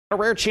A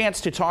rare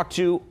chance to talk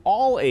to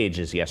all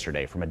ages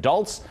yesterday, from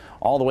adults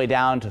all the way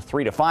down to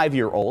 3- to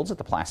 5-year-olds at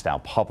the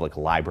Plaistow Public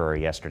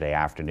Library yesterday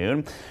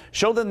afternoon.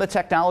 Show them the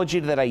technology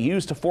that I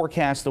use to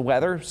forecast the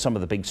weather, some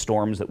of the big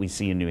storms that we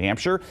see in New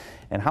Hampshire,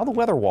 and how the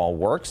weather wall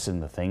works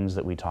and the things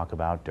that we talk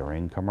about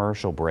during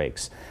commercial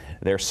breaks.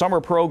 Their summer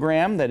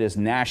program that is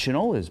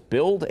national is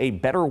Build a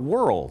Better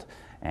World.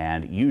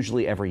 And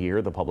usually every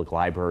year, the public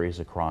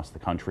libraries across the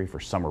country for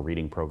summer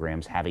reading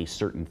programs have a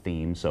certain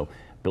theme. So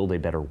Build a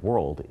Better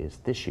World is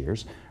this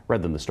year's.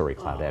 Read them the story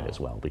Claudette as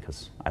well,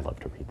 because I love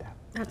to read that.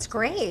 That's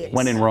great.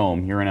 When in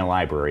Rome, you're in a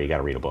library, you got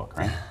to read a book,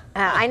 right?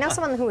 I know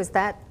someone who was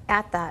at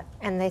that,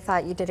 and they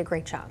thought you did a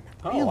great job.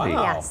 Oh, wow.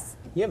 Yes.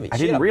 Yeah, but I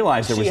didn't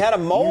realize there was. She had a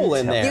mole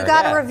in there. You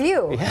got a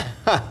review,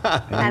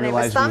 and it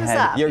was thumbs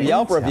up. Your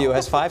Yelp review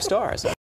has 5 stars.